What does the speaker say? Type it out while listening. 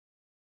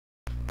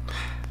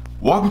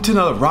Welcome to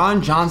another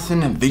Ron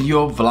Johnson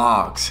video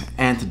vlogs,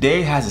 and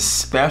today has a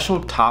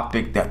special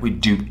topic that we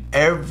do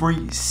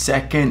every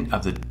second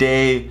of the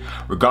day,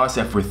 regardless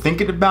if we're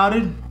thinking about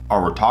it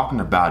or we're talking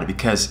about it,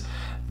 because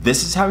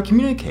this is how we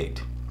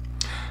communicate.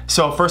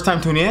 So first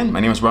time tuning in,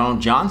 my name is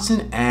Ron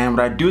Johnson, and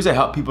what I do is I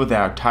help people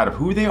that are tired of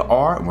who they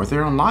are and where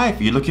they're in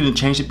life. You're looking to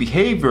change the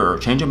behavior or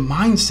change a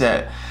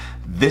mindset.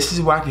 This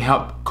is where I can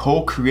help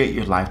co-create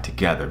your life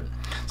together.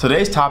 So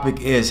today's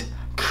topic is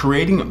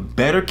creating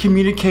better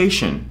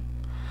communication.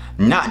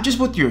 Not just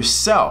with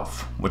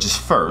yourself, which is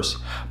first,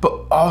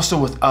 but also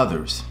with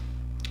others.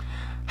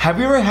 Have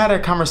you ever had a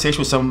conversation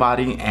with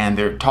somebody and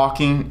they're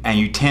talking and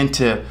you tend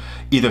to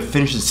either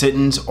finish the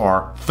sentence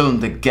or fill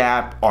in the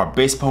gap, or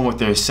based upon what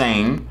they're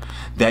saying,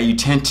 that you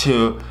tend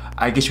to,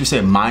 I guess you would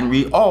say, mind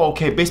read? Oh,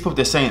 okay, based upon what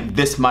they're saying,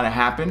 this might have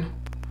happened.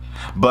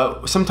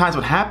 But sometimes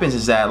what happens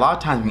is that a lot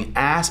of times when you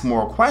ask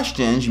more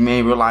questions, you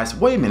may realize,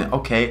 wait a minute,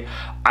 okay,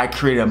 I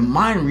created a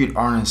mind read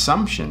or an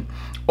assumption.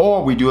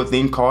 Or we do a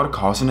thing called a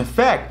cause and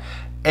effect.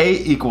 A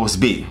equals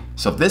B.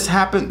 So if this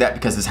happened, that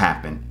because this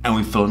happened, and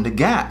we fill in the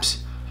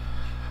gaps.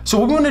 So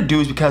what we want to do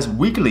is, because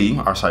daily,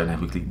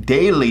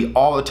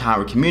 all the time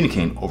we're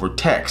communicating over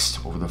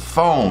text, over the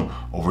phone,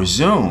 over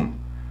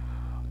Zoom.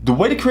 The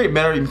way to create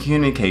better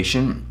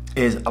communication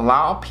is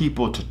allow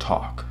people to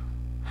talk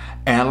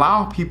and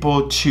allow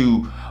people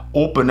to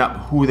open up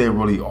who they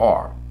really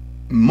are.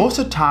 Most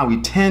of the time we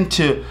tend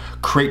to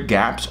create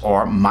gaps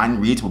or mind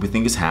reads what we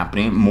think is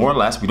happening. More or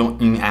less, we don't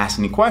even ask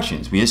any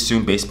questions. We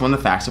assume based upon the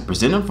facts that are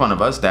presented in front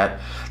of us that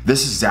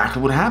this is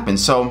exactly what happened.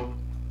 So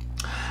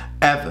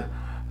if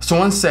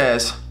someone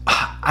says,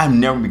 I'm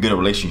never gonna be good at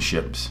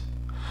relationships,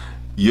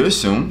 you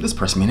assume this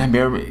person may not be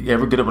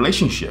ever good at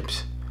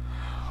relationships.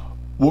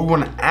 What we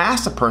wanna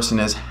ask the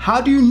person is,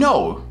 how do you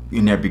know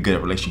you'll never be good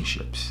at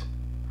relationships?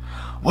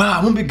 Well,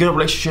 I won't be good at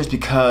relationships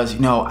because,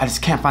 I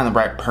just can't find the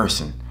right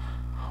person.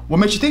 What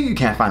makes you think you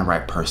can't find the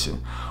right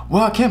person?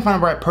 Well, I can't find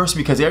the right person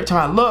because every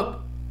time I look,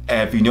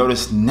 if you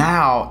notice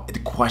now, the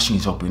question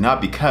is opening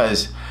up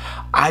because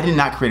I did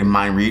not create a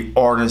mind read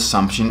or an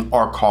assumption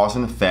or cause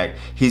and effect.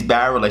 He's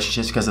bad at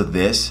relationships because of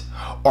this,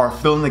 or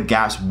fill in the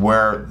gaps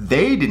where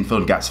they didn't fill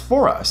in the gaps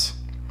for us.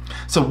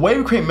 So the way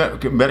we create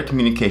better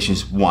communication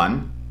is: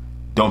 1,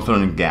 don't fill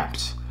in the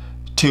gaps.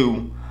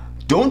 2,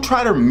 don't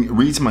try to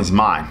read someone's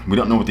mind. We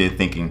don't know what they're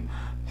thinking.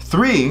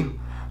 3,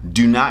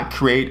 do not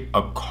create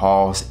a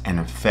cause and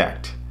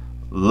effect.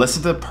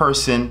 Listen to the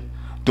person.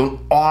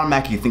 Don't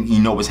automatically think you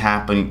know what's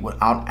happening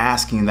without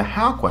asking the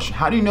how question.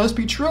 How do you know this to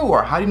be true?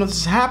 Or how do you know this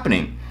is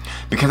happening?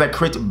 Because that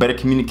creates better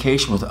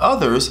communication with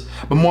others,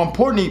 but more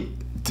importantly,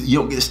 you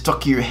don't get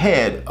stuck in your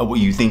head of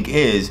what you think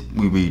is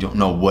when you don't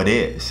know what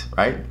is,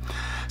 right?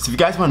 So if you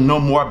guys want to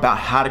know more about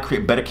how to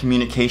create better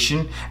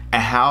communication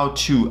and how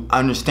to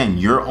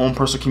understand your own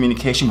personal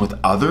communication with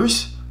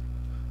others,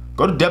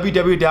 go to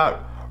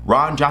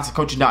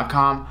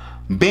www.ronjohnsoncoaching.com.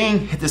 Bing,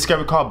 hit the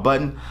discovery call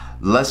button.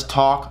 Let's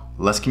talk,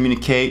 let's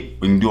communicate.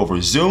 We can do over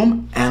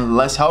Zoom, and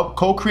let's help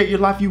co-create your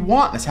life you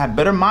want. Let's have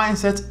better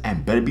mindsets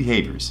and better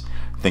behaviors.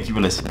 Thank you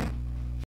for listening.